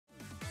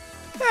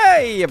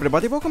Hey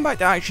everybody, welcome back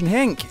to Action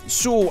Henk.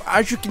 So,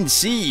 as you can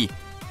see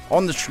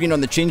on the screen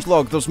on the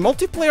changelog, there's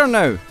multiplayer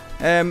now.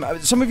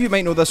 Some of you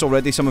might know this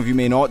already, some of you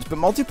may not, but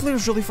multiplayer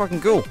is really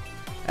fucking cool.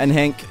 In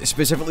Henk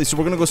specifically, so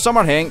we're going to go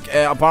Summer Henk.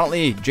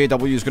 Apparently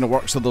JW is going to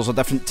work, so there's a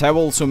different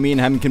towel, so me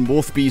and him can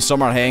both be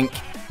Summer Henk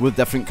with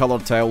different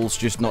coloured towels,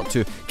 just not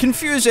to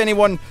confuse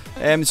anyone.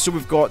 So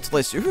we've got,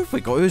 who have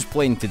we got, who's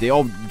playing today?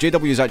 Oh,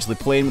 JW is actually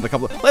playing with a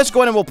couple of, let's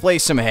go in and we'll play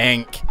some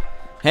Henk.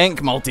 Henk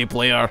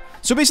multiplayer.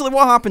 So basically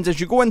what happens is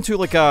you go into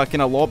like a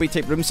kind of lobby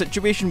type room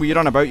situation where you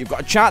run about, you've got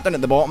a chat down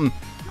at the bottom,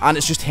 and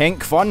it's just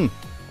Henk fun.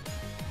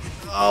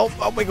 Oh,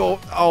 up we go.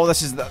 Oh,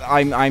 this is,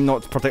 I'm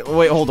not particularly,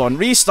 wait, hold on,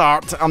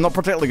 restart. I'm not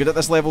particularly good at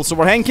this level, so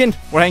we're Henking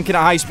at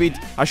high speed.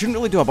 I shouldn't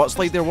really do a butt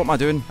slide there, what am I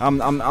doing?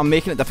 I'm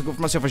making it difficult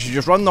for myself. I should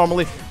just run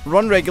normally,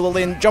 run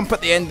regularly, and jump at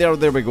the end there,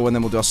 there we go, and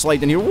then we'll do a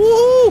slide in here,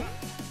 woo!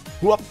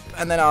 Whoop,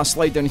 and then I'll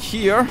slide down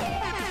here.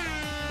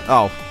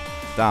 Oh,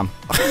 damn.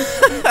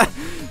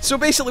 So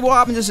basically what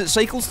happens is it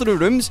cycles through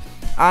rooms,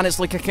 and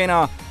it's like a kind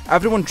of,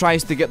 everyone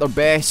tries to get their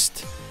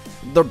best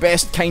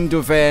kind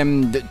of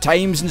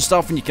times and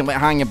stuff, and you can like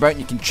hang about and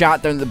you can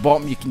chat down at the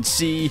bottom, you can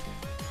see.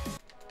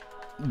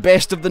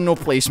 Best of the no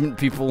placement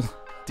people.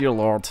 Dear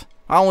lord.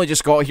 I only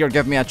just got here,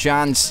 give me a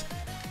chance.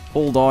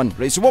 Hold on.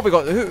 Right, so what we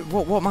got,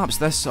 what map's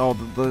this? Oh,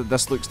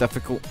 this looks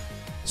difficult.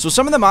 So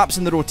some of the maps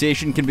in the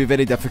rotation can be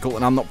very difficult,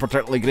 and I'm not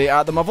particularly great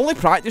at them. I've only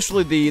practiced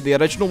really the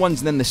original ones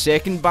and then the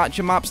second batch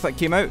of maps that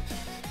came out.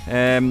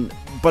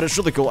 But it's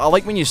really cool. I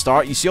like when you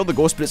start, you see all the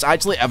ghosts, but it's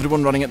actually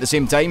everyone running at the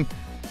same time.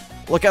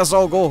 Look at us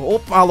all go. Oh,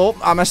 hello,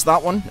 I missed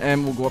that one.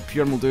 We'll go up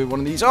here and we'll do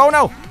one of these. Oh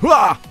no!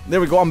 Hooah! There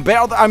we go, I'm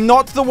better. I'm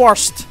not the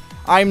worst.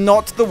 I'm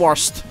not the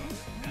worst.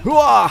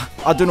 Hooah!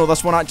 I do know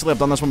this one actually, I've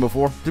done this one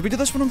before. Did we do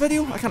this one on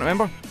video? I can't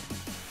remember.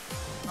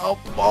 Oh,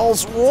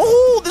 balls.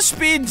 Whoa, the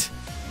speed!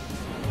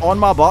 On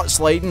my butt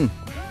sliding.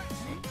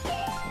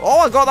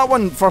 Oh, I got that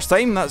one first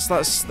time.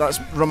 That's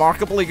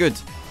remarkably good.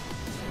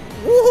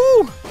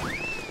 Woohoo!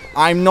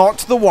 I'm not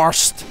the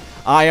worst.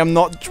 I am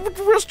not.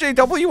 Where's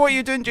JW? What are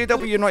you doing,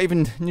 JW? You're not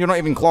even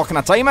clocking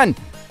a time in.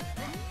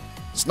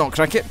 It's not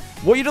cricket.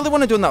 What you really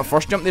want to do in that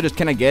first jump there is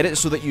kind of get it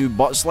so that you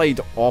butt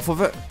slide off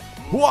of it.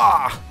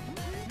 Whoa!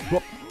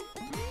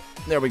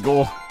 There we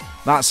go.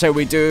 That's how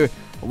we do.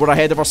 We're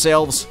ahead of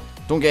ourselves.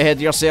 Don't get ahead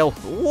of yourself.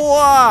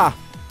 Whoa!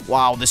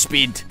 Wow, the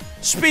speed.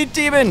 Speed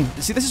demon!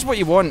 See, this is what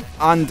you want.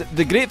 And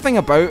the great thing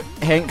about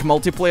Henk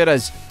multiplayer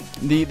is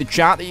the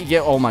chat that you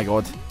get. Oh my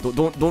god.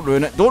 Don't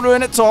ruin it. Don't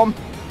ruin it, Tom.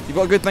 You've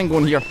got a good thing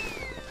going here.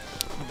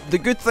 The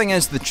good thing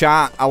is the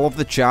chat. I love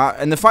the chat.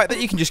 And the fact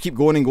that you can just keep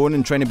going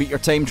and trying to beat your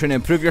time, trying to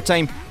improve your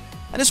time.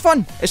 And it's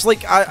fun. It's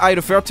like, I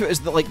refer to it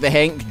as like the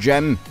Henk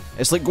gym.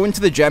 It's like going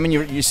to the gym and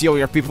you see all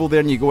your people there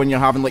and you go and you're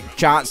having like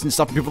chats and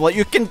stuff. And people are like,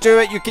 you can do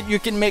it. You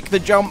can make the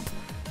jump.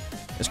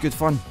 It's good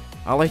fun.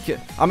 I like it.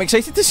 I'm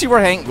excited to see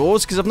where Henk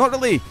goes because I've not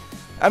really...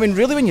 I mean,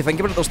 really when you think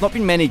about it, there's not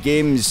been many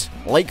games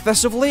like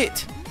this of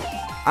late.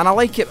 And I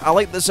like it. I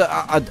like this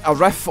a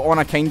riff on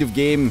a kind of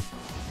game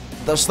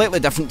that's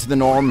slightly different to the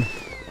norm.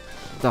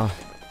 The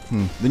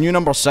new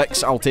number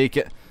 6, I'll take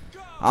it.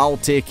 I'll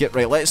take it.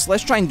 Right,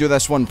 let's try and do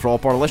this one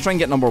proper. Let's try and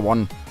get number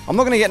 1. I'm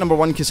not going to get number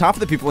 1 because half of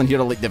the people in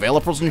here are like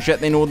developers and shit.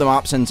 They know the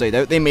maps inside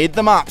out. They made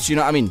the maps, you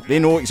know what I mean? They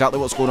know exactly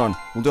what's going on.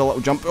 We'll do a little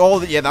jump.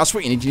 Oh, yeah, that's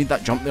what you need. You need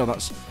that jump there.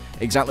 That's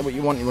exactly what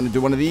you want. You want to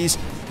do one of these.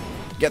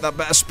 Get that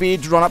bit of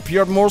speed. Run up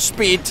here. More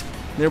speed.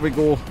 There we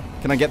go.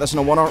 Can I get this in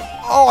a one hour?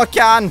 Oh, I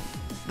can.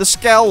 The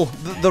skill,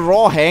 the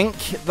raw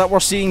Henk that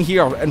we're seeing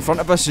here in front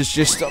of us is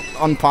just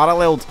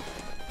unparalleled.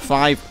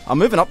 5. I'm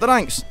moving up the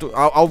ranks.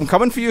 I'm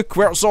coming for you,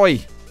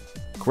 Quertzoy.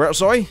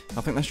 Quertzoy?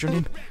 I think that's your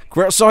name.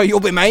 Quertzoy, you'll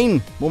be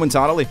mine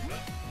momentarily.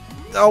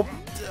 Oh,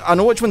 I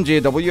know which one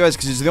JW is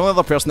because he's the only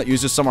other person that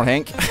uses Summer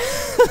Henk.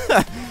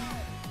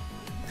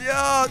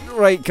 Yeah,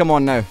 right, come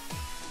on now.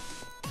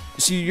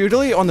 So you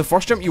really, on the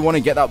first jump, you want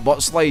to get that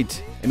butt slide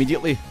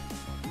immediately.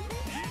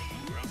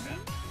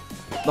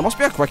 There must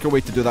be a quicker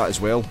way to do that as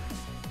well.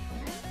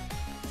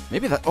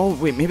 Maybe that. Oh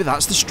wait, maybe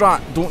that's the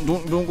strat. Don't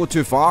go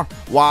too far.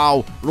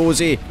 Wow,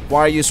 Rosie,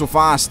 why are you so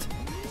fast?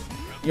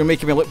 You're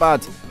making me look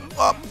bad.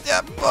 Oh,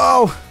 yep.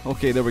 Oh.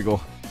 Okay, there we go.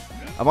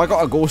 Have I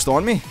got a ghost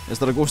on me? Is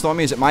there a ghost on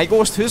me? Is it my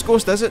ghost? Whose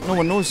ghost is it? No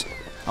one knows.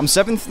 I'm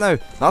 7th now.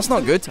 That's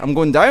not good. I'm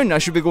going down. I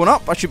should be going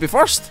up. I should be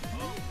first.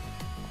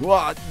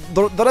 What?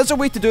 There is a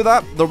way to do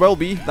that. There will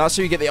be. That's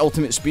how you get the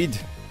ultimate speed.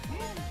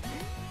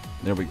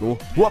 There we go.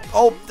 Whoop.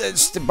 Oh,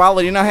 it's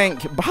Ballerina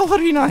Henk.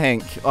 Ballerina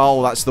Henk.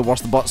 Oh, that's the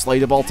worst butt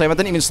slide of all time. I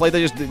didn't even slide. I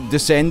just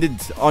descended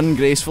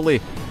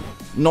ungracefully.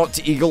 Not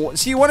to eagle.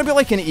 See, you want to be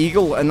like an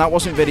eagle, and that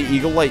wasn't very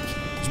eagle-like.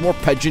 It's more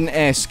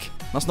pigeon-esque.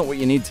 That's not what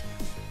you need.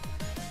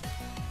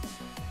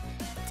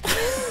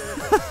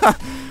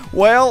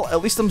 Well,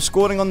 at least I'm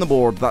scoring on the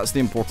board. That's the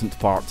important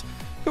part.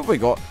 Who have we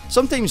got?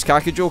 Sometimes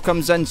Kakujo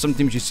comes in.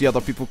 Sometimes you see other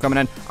people coming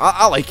in.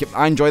 I like it.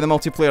 I enjoy the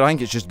multiplayer. I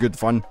think it's just good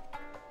fun.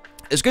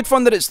 It's good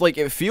fun that it's like,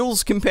 it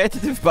feels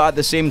competitive, but at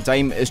the same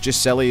time, it's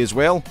just silly as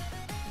well.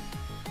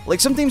 Like,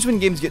 sometimes when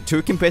games get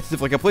too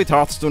competitive, like I played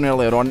Hearthstone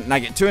earlier on, and I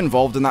get too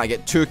involved in that, I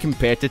get too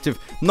competitive.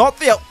 Not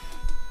the...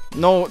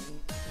 No,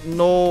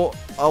 No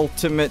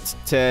ultimate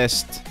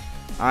test.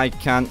 I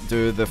can't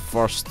do the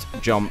first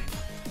jump.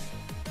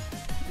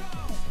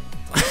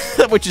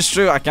 Which is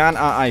true, I can't.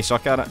 I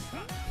suck at it.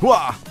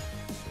 Hooah!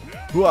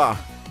 Hooah!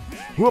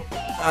 Whoop!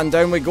 And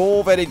down we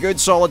go. Very good,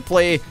 solid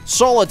play.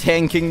 Solid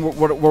henking.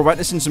 We're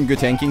witnessing some good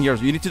henking here.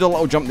 You need to do a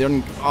little jump there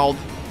and... Oh,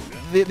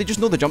 they just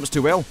know the jumps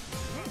too well.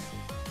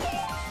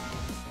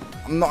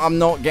 I'm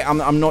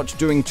not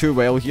doing too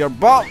well here,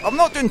 but I'm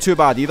not doing too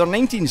bad either.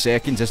 19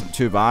 seconds isn't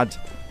too bad.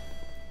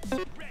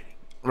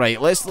 Right,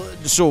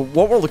 so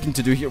what we're looking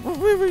to do here...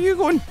 Where are you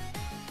going?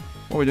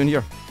 What are we doing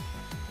here?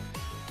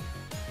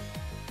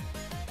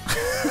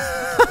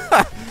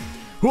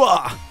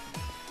 Whoa!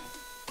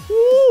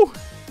 Woo!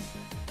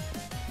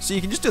 So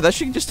you can just do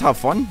this, you can just have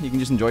fun, you can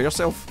just enjoy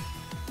yourself.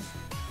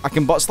 I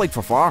can butt slide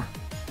for far.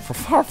 For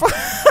far.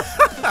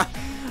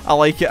 I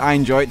like it, I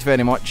enjoy it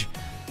very much.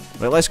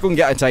 Right, let's go and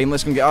get a time,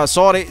 let's go and get...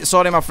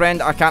 sorry my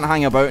friend, I can't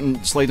hang about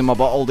and slide on my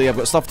butt all day. I've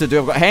got stuff to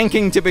do, I've got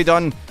henking to be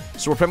done.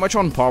 So we're pretty much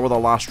on par with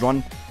our last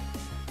run.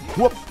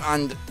 Whoop,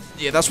 and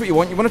yeah, that's what you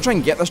want. You want to try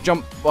and get this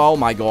jump. Oh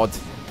my god.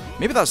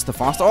 Maybe that's the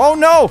faster... Oh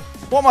no!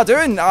 What am I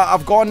doing?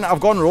 I've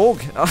gone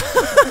rogue.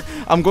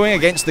 I'm going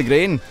against the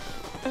grain.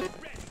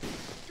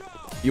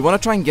 You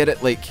want to try and get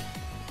it like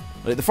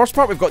the first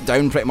part we've got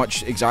down pretty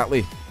much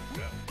exactly.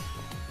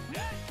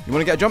 You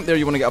want to get a jump there,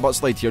 you want to get a butt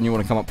slide here, and you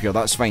want to come up here.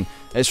 That's fine.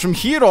 It's from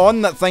here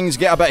on that things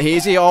get a bit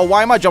hazy. Oh,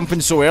 why am I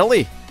jumping so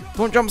early?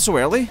 Don't jump so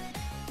early.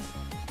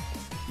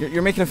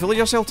 You're making a fool of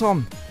yourself,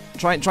 Tom.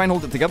 Try and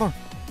hold it together.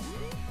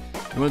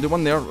 You want to do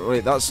one there?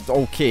 Right, that's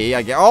okay.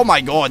 I get. Oh my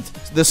god,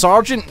 the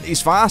sergeant,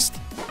 he's fast.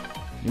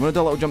 You want to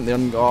do a little jump there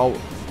and go.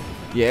 Oh,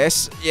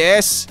 yes,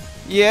 yes,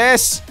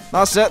 yes.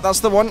 That's it. That's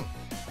the one.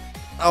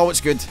 Oh,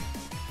 it's good.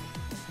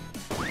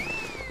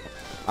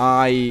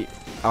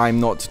 I'm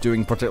not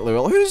doing particularly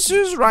well.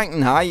 Who's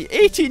ranking high?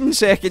 18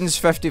 seconds,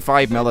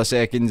 55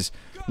 milliseconds.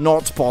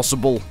 Not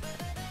possible.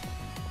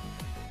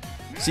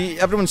 See,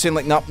 everyone's saying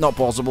like, nah, not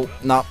possible.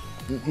 Nah,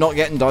 not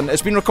getting done.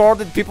 It's been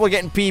recorded. People are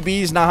getting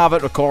PBs and I have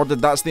it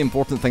recorded. That's the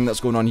important thing that's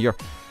going on here.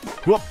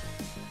 Whoop.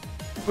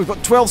 We've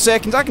got 12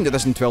 seconds. I can do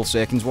this in 12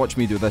 seconds. Watch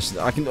me do this.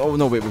 I can... Oh,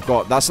 no, wait. We've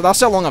got... That's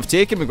how long I've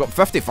taken. We've got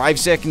 55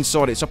 seconds.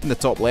 Sorry, it's up in the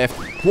top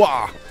left.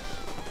 Wah!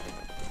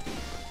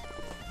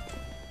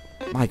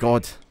 My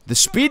god. The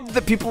speed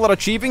that people are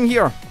achieving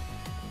here.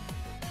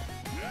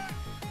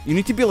 You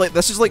need to be like...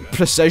 This is like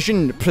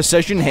precision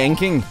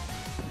henking.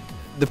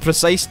 The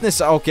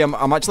preciseness... Okay,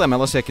 I'm actually a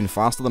millisecond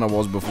faster than I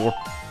was before.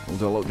 I'll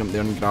do a little jump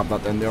there and grab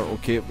that down there.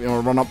 Okay, you know,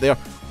 run up there.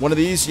 One of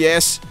these.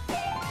 Yes.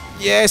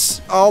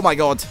 Yes. Oh, my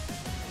god.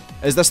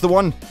 Is this the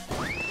one?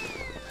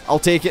 I'll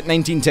take it.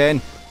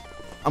 1910.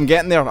 I'm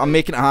getting there. I'm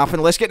making it happen.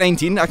 Let's get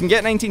 19. I can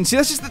get 19. See,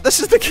 this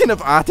is the kind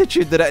of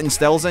attitude that it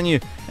instills in you.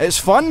 It's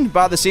fun,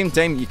 but at the same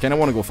time, you kind of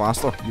want to go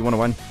faster. You want to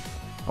win.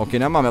 Okay,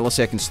 now I'm a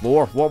millisecond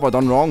slower. What have I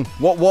done wrong?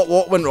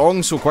 What went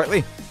wrong so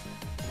quickly?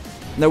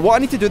 Now, what I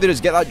need to do there is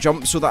get that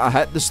jump so that I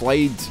hit the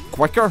slide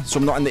quicker, so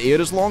I'm not in the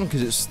air as long,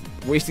 because it's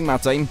wasting my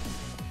time.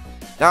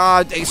 Ah,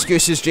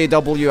 excuses,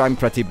 JW. I'm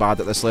pretty bad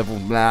at this level.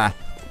 Nah.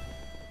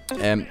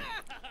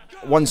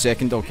 1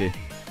 second, okay.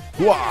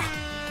 Whoa.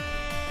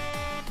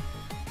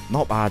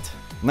 Not bad.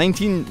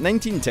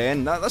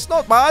 1910. That's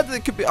not bad.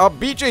 It could be a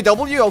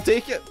BJW. I'll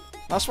take it.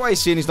 That's why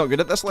he's saying he's not good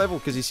at this level,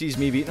 because he sees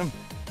me beating him.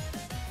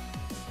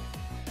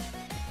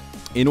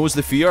 He knows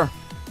the fear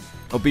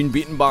of being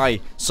beaten by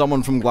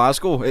someone from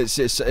Glasgow. It's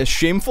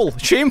shameful.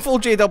 Shameful,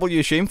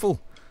 JW. Shameful.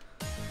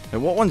 Now,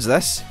 what one's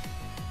this?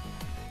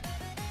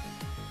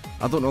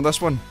 I don't know this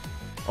one.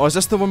 Oh, is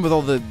this the one with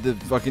all the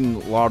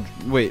fucking large...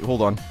 Wait,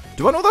 hold on.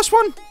 Do I know this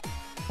one?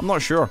 I'm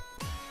not sure.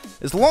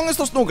 As long as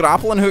there's no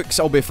grappling hooks,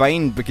 I'll be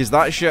fine, because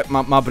that shit,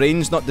 my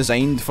brain's not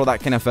designed for that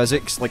kind of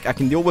physics. Like, I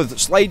can deal with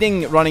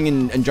sliding, running,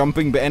 and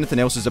jumping, but anything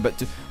else is a bit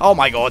too... Oh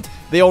my god,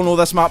 they all know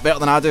this map better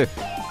than I do.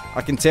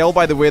 I can tell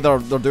by the way they're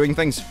doing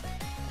things.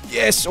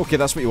 Yes, okay,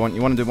 that's what you want.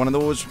 You want to do one of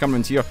those? Come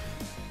around here.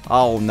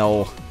 Oh,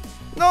 no.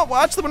 No,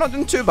 well, actually, we're not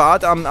doing too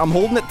bad. I'm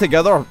holding it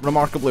together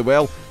remarkably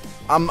well.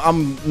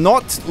 I'm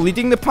not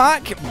leading the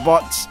pack,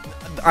 but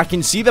I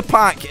can see the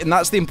pack, and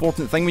that's the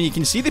important thing. When you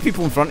can see the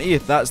people in front of you,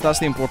 that's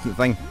the important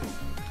thing.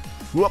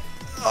 Whoop.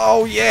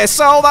 Oh, yes.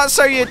 Oh, that's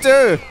how you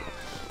do.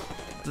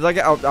 Did I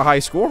get a high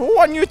score?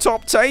 Oh, a new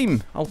top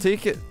time. I'll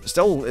take it.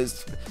 Still,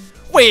 it's...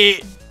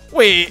 Wait.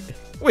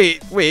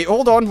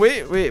 Hold on.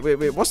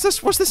 Wait. What's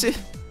this? What's this?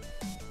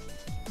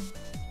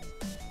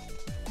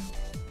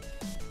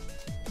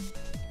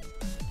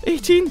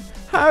 18?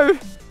 How?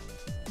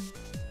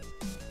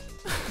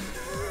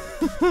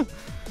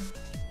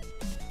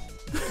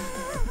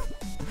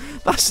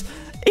 That's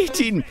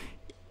 18.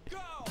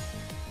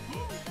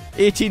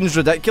 18 is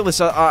ridiculous.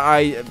 How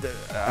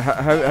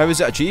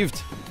is it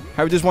achieved?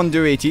 How does one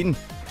do 18?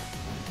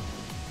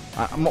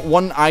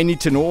 One I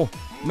need to know.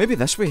 Maybe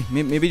this way.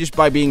 Maybe just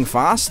by being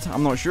fast.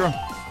 I'm not sure.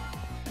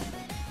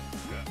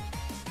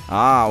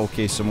 Ah,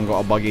 okay. Someone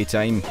got a buggy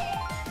time.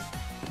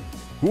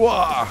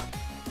 Whoa!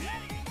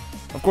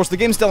 Of course, the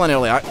game's still in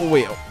early. Oh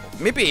wait,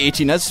 maybe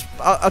 18 is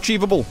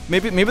achievable.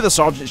 Maybe the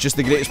sergeant's just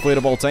the greatest player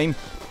of all time.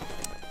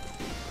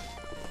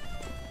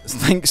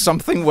 think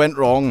something went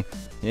wrong.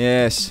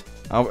 Yes,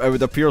 it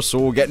would appear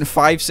so. Getting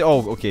 5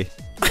 oh, okay.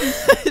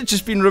 It's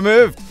just been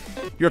removed.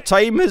 Your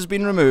time has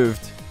been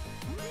removed.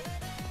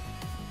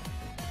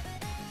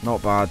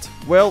 Not bad.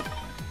 Well,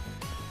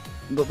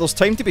 there's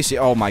time to be safe.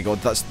 Oh my god,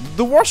 that's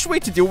the worst way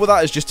to deal with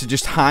that, is just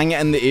to hang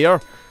it in the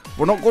air.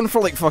 We're not going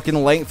for like fucking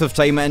length of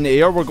time in the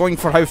air. We're going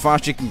for how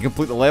fast you can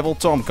complete the level,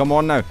 Tom. Come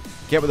on now.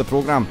 Get with the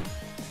program.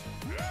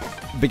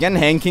 Begin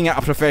henking at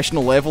a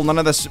professional level. None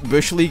of this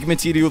Bush League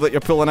material that you're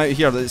pulling out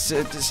here.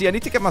 See, I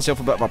need to give myself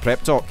a bit of a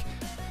prep talk.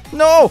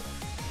 No!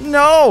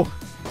 No!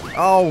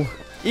 Oh.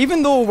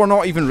 Even though we're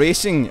not even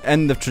racing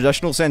in the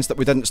traditional sense that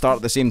we didn't start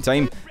at the same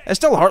time, it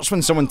still hurts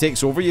when someone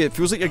takes over you. It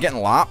feels like you're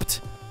getting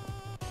lapped.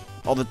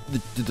 Oh, did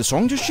the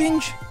song just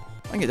change?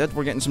 I think it did.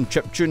 We're getting some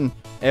chiptune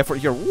effort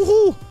here.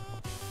 Woohoo!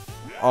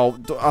 Oh,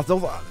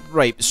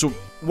 right, so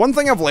one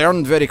thing I've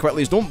learned very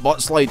quickly is don't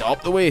butt slide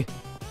up the way.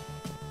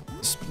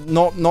 It's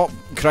not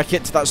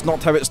cricket, that's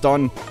not how it's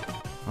done.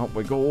 Up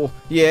we go.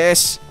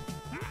 Yes!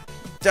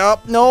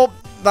 Up, no!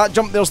 That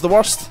jump there's the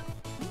worst.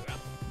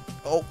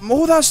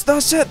 Oh,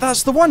 that's it,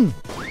 that's the one!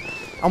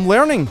 I'm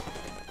learning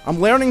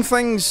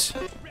things.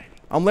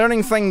 I'm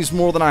learning things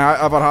more than I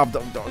ever have.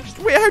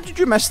 Wait, how did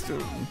you miss?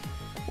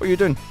 What are you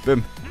doing?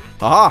 Boom.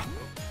 Haha!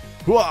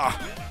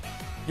 Hooah!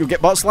 You'll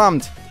get butt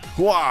slammed.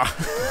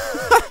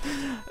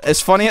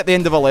 It's funny at the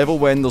end of a level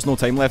when there's no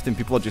time left and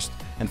people are just...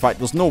 In fact,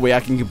 there's no way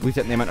I can complete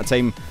it in the amount of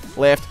time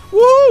left.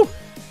 Woo!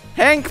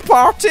 Henk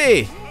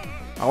party!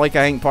 I like a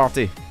Henk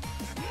party.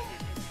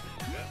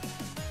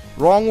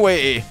 Wrong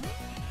way.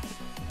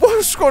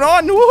 What's going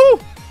on?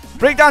 Woohoo!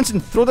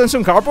 Breakdancing! Throw down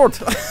some cardboard!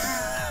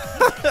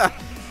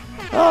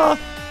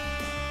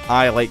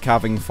 I like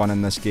having fun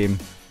in this game.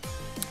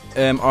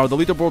 Are the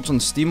leaderboards on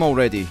Steam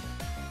already?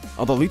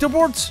 Are the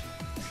leaderboards?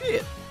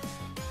 Shit.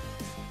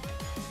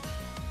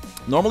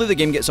 Normally the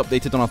game gets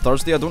updated on a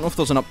Thursday. I don't know if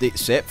there's an update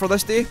set for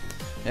this day.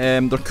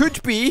 There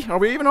could be. Are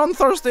we even on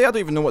Thursday? I don't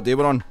even know what day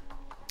we're on.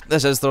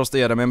 This is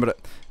Thursday, I remember it.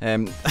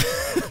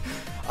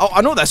 Oh,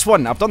 I know this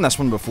one. I've done this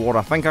one before.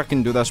 I think I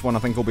can do this one. I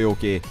think I'll be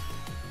okay.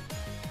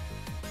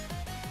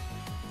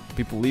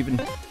 People leaving?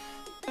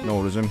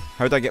 No, resume.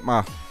 How do I get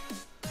my...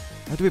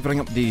 How do we bring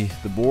up the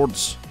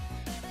boards?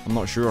 I'm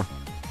not sure.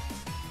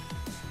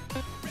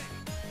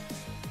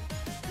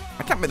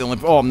 I can't be the only...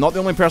 Oh, I'm not the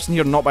only person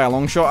here, not by a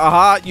long shot.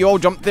 Aha, you all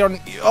jumped there.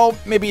 And, oh,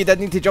 maybe you did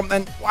need to jump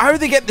then. How do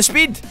they get the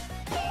speed?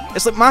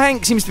 It's like my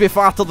Henk seems to be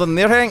faster than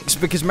their Henks,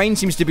 because mine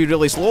seems to be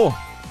really slow.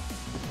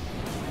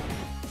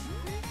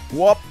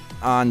 Whoop.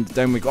 And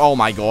down we go. Oh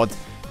my god.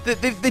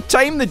 They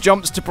time the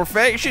jumps to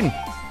perfection.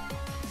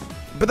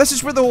 But this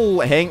is where the whole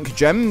Henk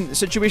gym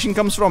situation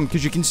comes from,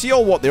 because you can see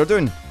all what they're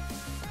doing.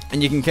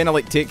 And you can kind of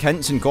like take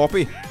hints and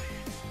copy.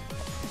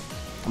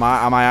 Am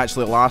I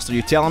actually last? Are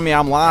you telling me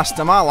I'm last?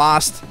 Am I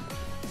last?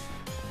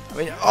 I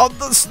mean, oh,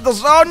 there's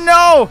oh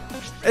no!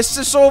 It's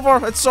just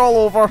over. It's all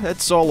over.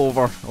 It's all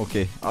over.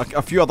 Okay.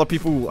 A few other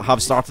people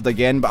have started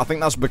again, but I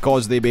think that's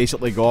because they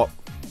basically got...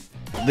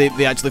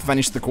 They actually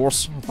finished the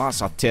course.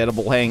 That's a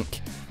terrible Henk.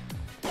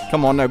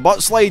 Come on now.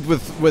 Butt slide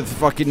with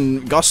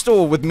fucking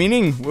gusto, with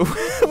meaning.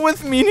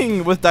 With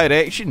meaning, with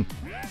direction.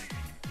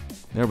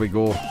 There we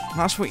go.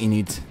 That's what you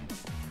need.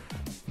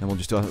 Then we'll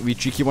just do a wee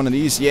cheeky one of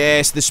these.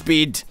 Yes, the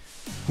speed.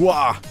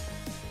 Whoa.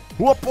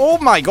 Whoop. Oh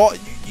my god.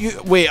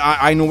 Wait,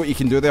 I know what you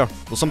can do there.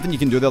 There's something you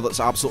can do there that's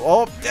absolute...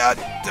 Oh,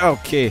 yeah,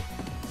 okay.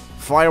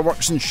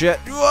 Fireworks and shit.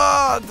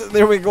 Whoa,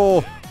 there we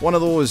go. One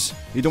of those.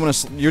 You don't want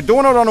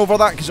to run over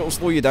that because it'll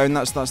slow you down.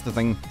 That's the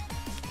thing.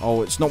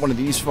 Oh, it's not one of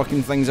these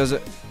fucking things, is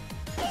it?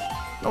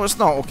 No, it's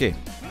not. Okay.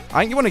 I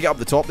think you want to get up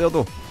the top there,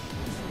 though.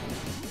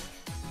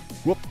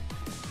 Whoop.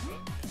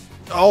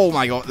 Oh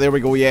my god. There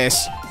we go.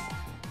 Yes.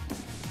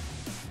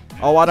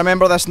 Oh, I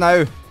remember this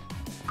now.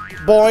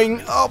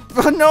 Boing. Oh,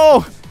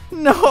 no.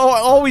 No, it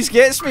always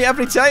gets me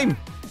every time.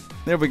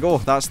 There we go.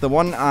 That's the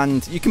one.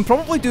 And you can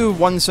probably do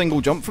one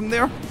single jump from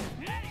there.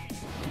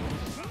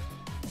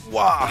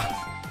 Wow.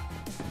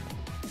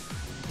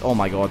 Oh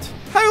my god.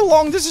 How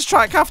long does this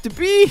track have to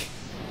be?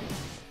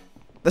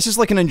 This is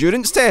like an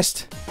endurance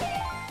test.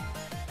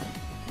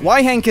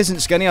 Why Henk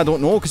isn't skinny, I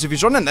don't know. Because if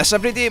he's running this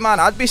every day, man,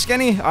 I'd be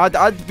skinny.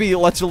 I'd be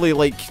literally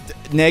like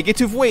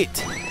negative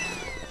weight.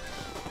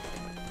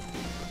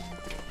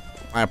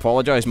 I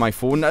apologise, my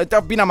phone.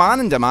 I've been a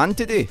man in demand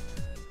today.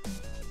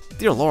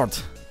 Dear lord.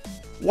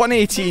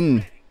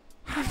 118.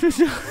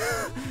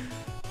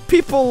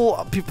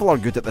 People are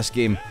good at this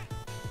game.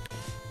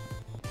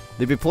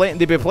 They be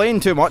playing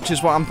too much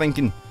is what I'm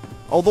thinking.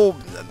 Although,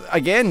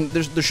 again,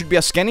 there should be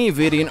a skinny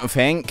variant of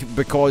Henk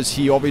because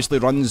he obviously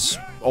runs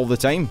all the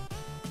time.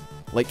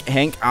 Like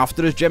Henk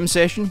after his gym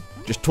session.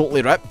 Just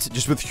totally ripped.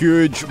 Just with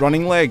huge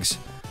running legs.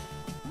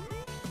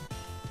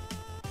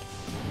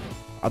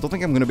 I don't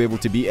think I'm going to be able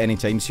to beat any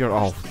times here.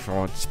 Oh,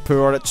 God, it's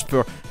poor, it's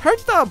poor. How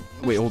did that...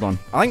 Wait, hold on.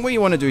 I think what you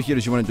want to do here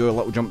is you want to do a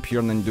little jump here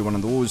and then do one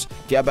of those.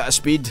 Get a bit of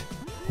speed.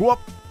 Whoop.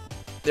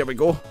 There we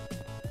go.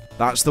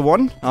 That's the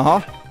one.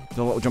 Uh-huh.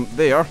 Do a little jump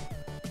there.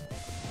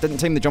 Didn't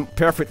time the jump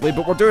perfectly,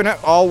 but we're doing it.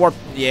 Oh, we're...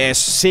 Yes,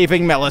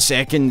 saving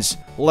milliseconds.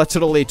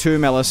 Literally 2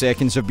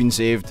 milliseconds have been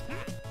saved.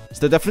 It's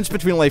the difference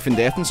between life and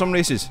death in some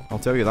races. I'll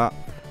tell you that.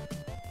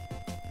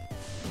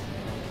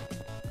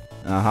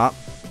 Uh-huh.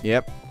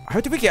 Yep. How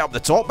do we get up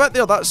the top bit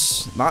there?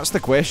 That's the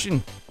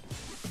question.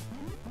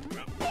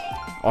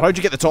 Or how'd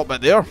you get the top bit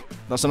there?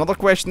 That's another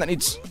question that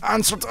needs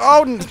answered.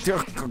 Oh,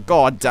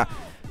 God.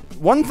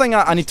 One thing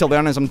I need to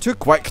learn is I'm too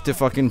quick to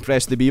fucking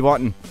press the B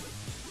button.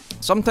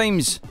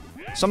 Sometimes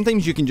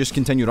you can just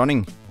continue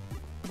running.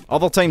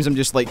 Other times I'm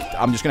just like,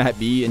 I'm just gonna hit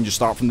B and just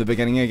start from the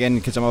beginning again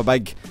because I'm a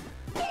big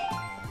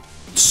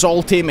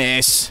salty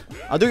mess.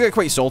 I do get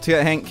quite salty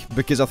at Henk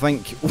because I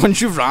think once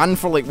you've ran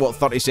for like, what,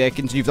 30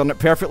 seconds, you've done it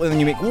perfectly, then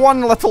you make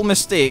one little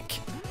mistake.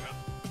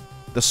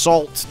 The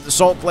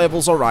salt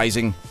levels are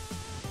rising.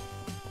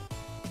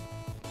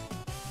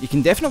 You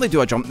can definitely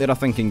do a jump there, I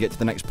think, and get to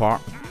the next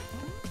part.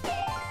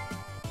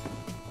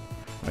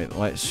 Right,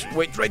 let's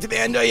wait right to the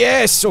end. Oh,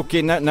 yes!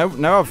 Okay,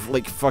 now I've,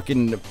 like,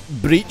 fucking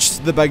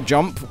breached the big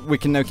jump. We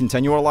can now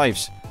continue our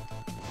lives.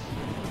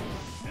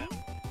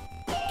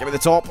 Give me the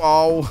top.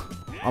 Oh,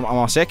 I'm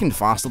a second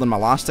faster than my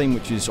last time,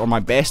 which is... Or my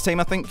best time,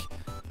 I think.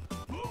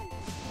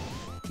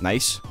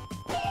 Nice.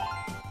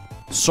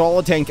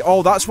 Solid Henk.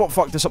 Oh, that's what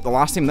fucked us up the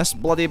last time, this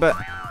bloody bit.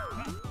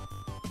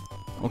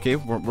 Okay,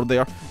 we're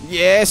there.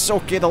 Yes,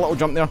 okay, the little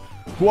jump there.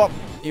 Whoop.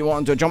 You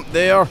want to jump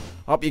there.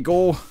 Up you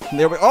go.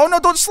 There we... Oh, no,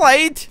 don't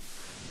slide!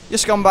 You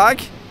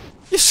scumbag!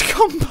 You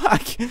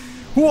scumbag!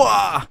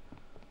 Whoa!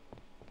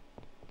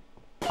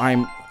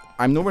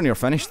 I'm nowhere near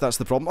finished, that's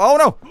the problem. Oh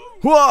no!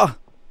 Whoa!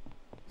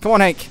 Come on,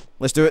 Henk.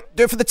 Let's do it.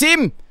 Do it for the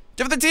team!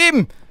 Do it for the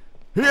team!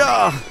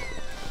 Yeah!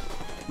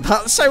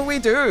 That's how we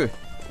do.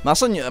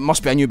 That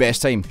must be a new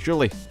best time.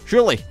 Surely.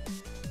 Surely.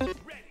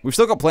 We've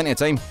still got plenty of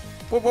time.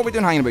 What are we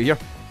doing hanging about here?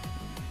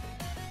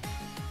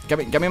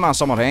 Give me my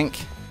Summer Henk.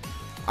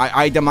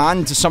 I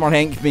demand Summer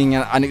Henk being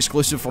an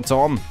exclusive for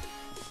Tom.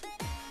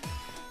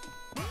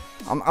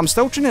 I'm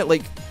still trying to,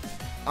 like...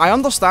 I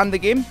understand the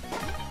game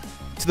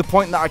to the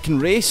point that I can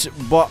race,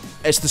 but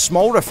it's the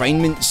small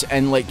refinements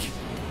and, like,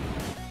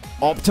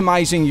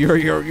 optimizing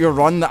your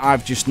run that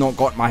I've just not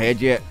got in my head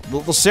yet.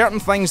 There's certain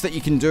things that you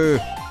can do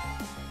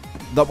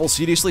that will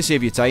seriously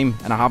save you time,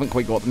 and I haven't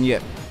quite got them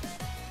yet.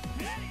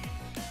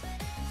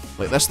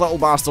 Like this little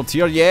bastard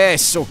here.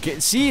 Yes! Okay,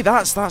 see,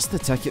 that's the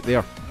ticket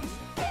there.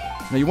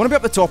 Now, you want to be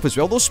up the top as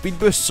well. Those speed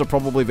boosts are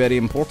probably very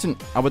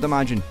important, I would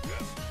imagine.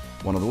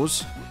 One of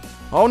those.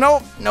 Oh,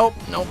 no! No,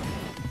 no.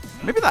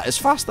 Maybe that is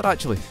faster,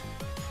 actually.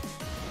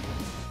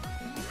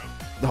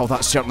 Oh,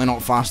 that's certainly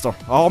not faster.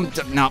 Oh,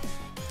 nah.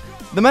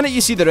 The minute you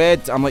see the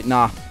red, I'm like,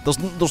 nah.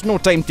 There's no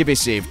time to be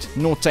saved.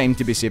 No time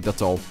to be saved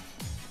at all.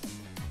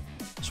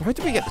 So how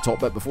did we get the top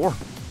bit before?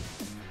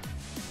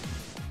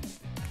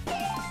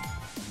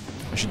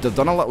 I should have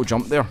done a little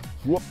jump there.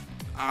 Whoop.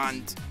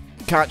 And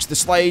catch the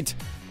slide.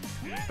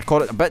 I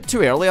caught it a bit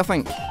too early, I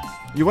think.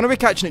 You want to be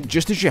catching it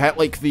just as you hit,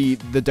 like, the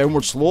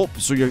downward slope,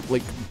 so you're,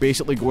 like,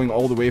 basically going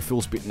all the way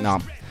full speed. Nah,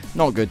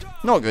 not good.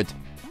 Not good.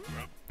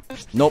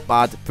 Not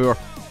bad. Poor.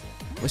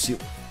 Let's see.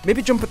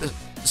 Maybe jump at the...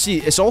 See,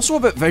 it's also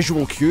about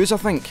visual cues, I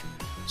think.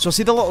 So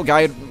see the little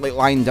guy, like,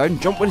 lying down?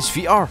 Jump where his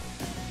feet are,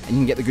 and you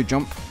can get the good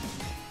jump.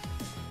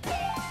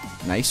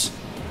 Nice.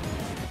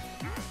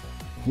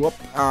 Whoop,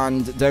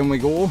 and down we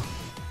go.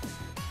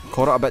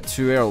 Caught it a bit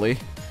too early.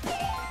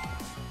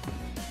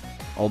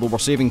 Although we're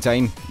saving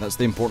time. That's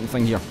the important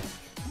thing here.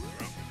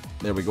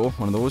 There we go,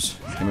 one of those.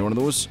 Give me one of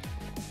those.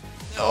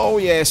 Oh,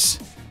 yes.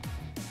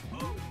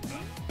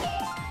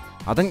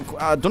 I don't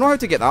know how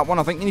to get that one.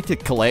 I think you need to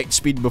collect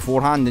speed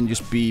beforehand and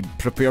just be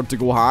prepared to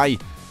go high.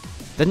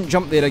 Didn't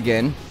jump there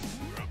again.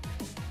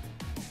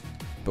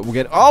 But we'll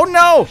get... Oh,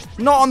 no!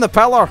 Not on the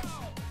pillar!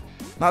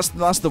 That's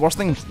the worst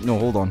thing. No,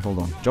 hold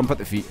on. Jump at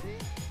the feet.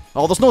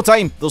 Oh, there's no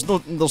time!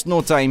 There's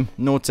no time.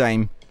 No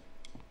time.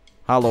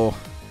 Hello.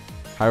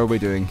 How are we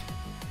doing?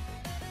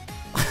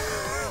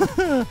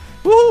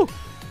 Woo!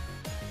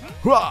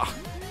 Hwah!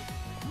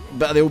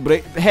 Bit of the old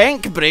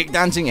break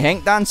dancing,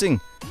 Henk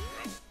dancing.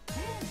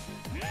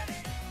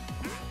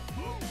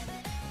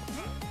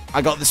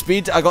 I got the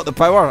speed, I got the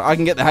power, I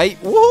can get the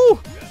height. Woo!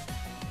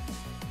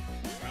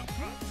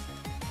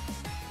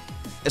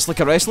 It's like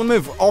a wrestling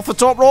move. Off the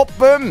top rope,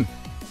 boom!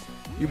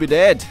 You'll be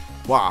dead.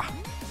 Wow.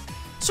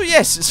 So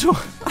yes, so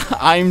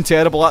I'm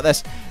terrible at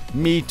this.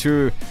 Me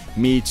too.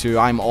 Me too,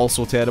 I'm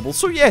also terrible.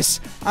 So yes,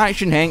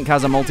 Action Henk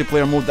has a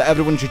multiplayer mode that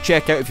everyone should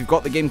check out if you've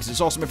got the game, because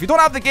it's awesome. If you don't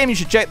have the game, you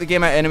should check the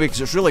game out anyway,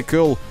 because it's really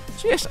cool.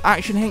 So yes,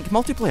 Action Henk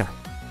multiplayer.